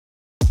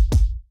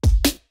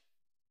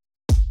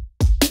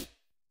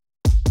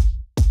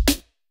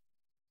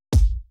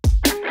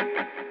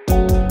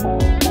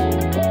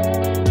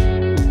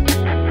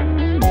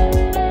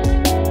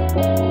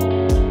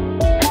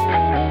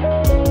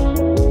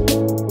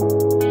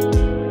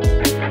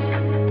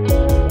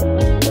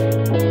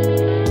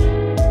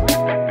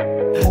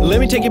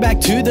take you back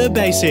to the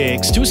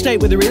basics, to a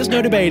state where there is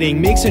no debating.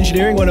 Mix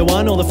engineering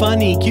 101, all the fun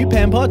EQ,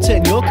 pan pot,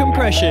 setting your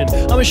compression.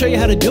 I'm gonna show you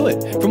how to do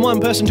it. From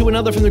one person to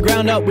another, from the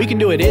ground up, we can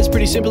do it. It's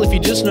pretty simple if you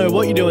just know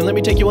what you're doing. Let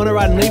me take you on a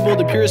ride and leave all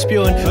the purists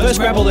spewing. First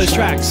grab all those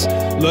tracks,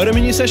 load them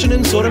in your session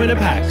and sort them into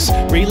packs.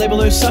 Relabel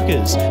those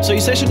suckers, so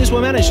your session is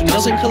well managed and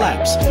doesn't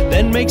collapse.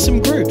 Then make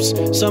some groups.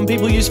 Some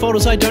people use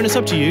folders, I don't, it's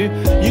up to you.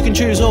 You can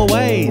choose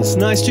always.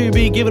 Nice to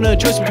be given a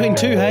choice between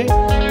two, hey?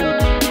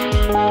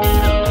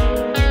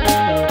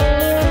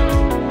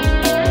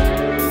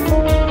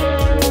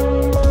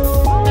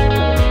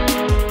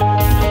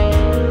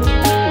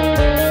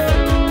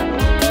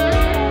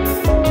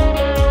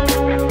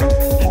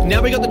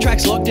 Now we got the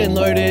tracks locked and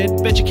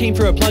loaded. Bet you're keen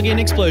for a plug-in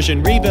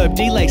explosion. Reverb,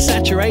 delay,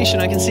 saturation.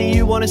 I can see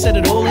you want to set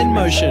it all in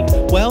motion.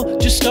 Well,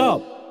 just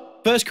stop.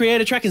 First create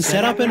a track and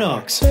set up an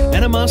aux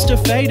and a master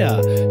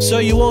fader, so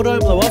you all don't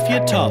blow off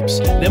your tops.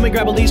 Then we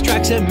grab all these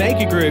tracks and make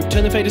a group.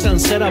 Turn the faders down,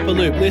 set up a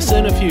loop.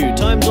 Listen a few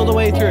times all the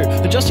way through.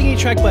 Adjusting each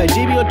track by a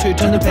dB or two.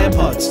 Turn the pan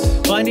pots.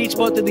 Find each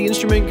spot that the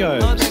instrument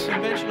goes.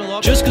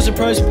 Just because the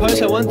pros propose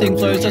how one thing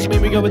flows doesn't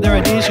mean we go with their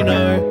ideas, you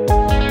know.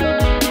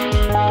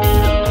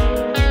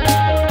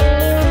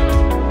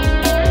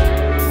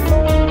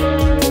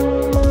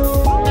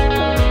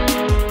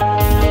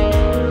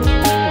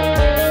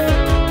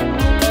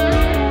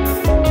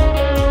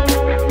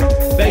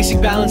 Basic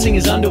balancing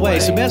is underway,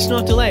 so best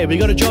not delay. We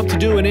got a job to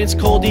do and it's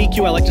called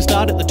EQ. I like to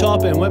start at the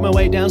top and work my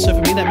way down, so for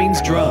me that means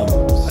drums.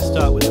 I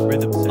start with the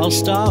rhythm section. I'll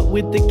start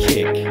with the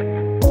kick.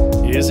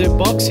 Is it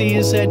boxy?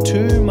 Is there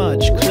too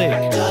much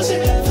click? Does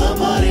it thump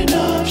hard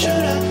enough? Should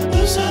I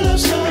lose a little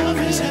stuff?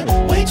 Is it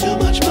way too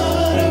much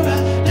butter?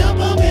 Right now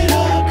pump it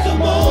up,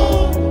 come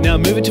on. Now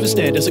move it to a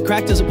stand. Does it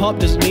crack? Does it pop?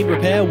 Does it need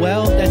repair?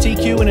 Well, that's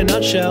EQ in a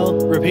nutshell.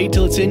 Repeat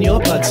till it's in your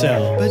blood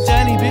cell. But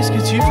Danny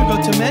Biscuits, you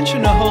forgot to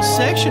mention a whole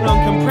section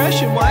on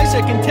compression. Why is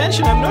there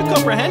contention? I've no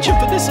comprehension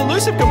for this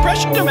elusive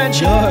compression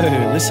dimension.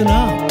 Yo, listen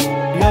up.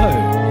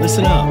 Yo,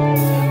 listen up.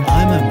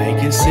 I'ma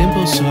make it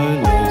simple, so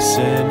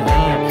listen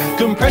up.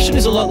 Compression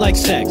is a lot like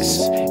sex.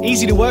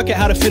 Easy to work out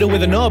how to fiddle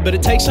with a knob, but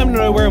it takes time to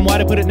know where and why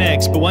to put it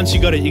next. But once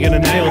you got it, you're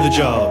gonna nail the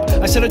job.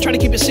 I said I'd try to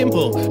keep it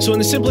simple, so in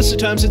the simplest of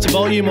terms, it's a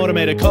volume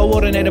automator,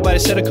 coordinated by a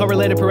set of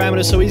correlated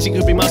parameters, so easy it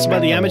could be mastered by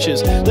the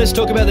amateurs. Let's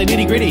talk about the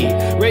nitty gritty.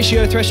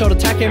 Ratio, threshold,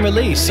 attack, and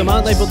release. Some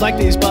aren't labeled like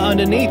these, but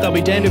underneath, I'll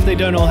be damned if they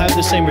don't all have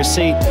the same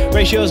receipt.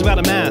 Ratio is about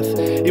a math.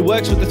 It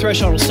works with the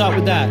threshold, we'll start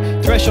with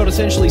that. Threshold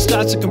essentially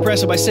starts the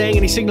compressor by saying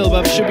any signal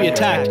above it should be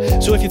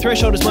attacked. So if your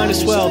threshold is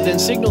minus 12, then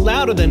signal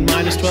louder than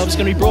minus 12 is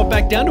going to be brought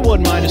back down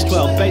toward minus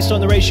 12 based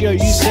on the ratio you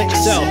set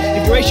yourself.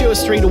 If your ratio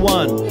is 3 to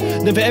 1,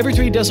 then for every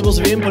 3 decibels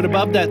of input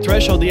above that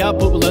threshold, the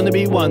output will only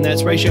be 1.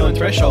 That's ratio and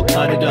threshold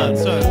kinda done.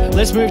 So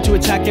let's move to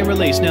attack and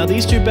release. Now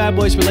these two bad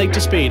boys relate to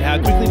speed. How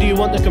quickly do you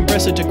want the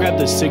compressor to grab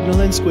the signal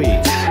and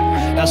squeeze?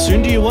 How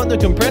soon do you want the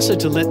compressor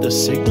to let the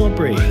signal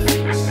breathe?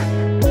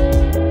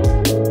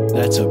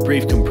 That's a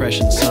brief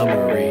compression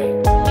summary.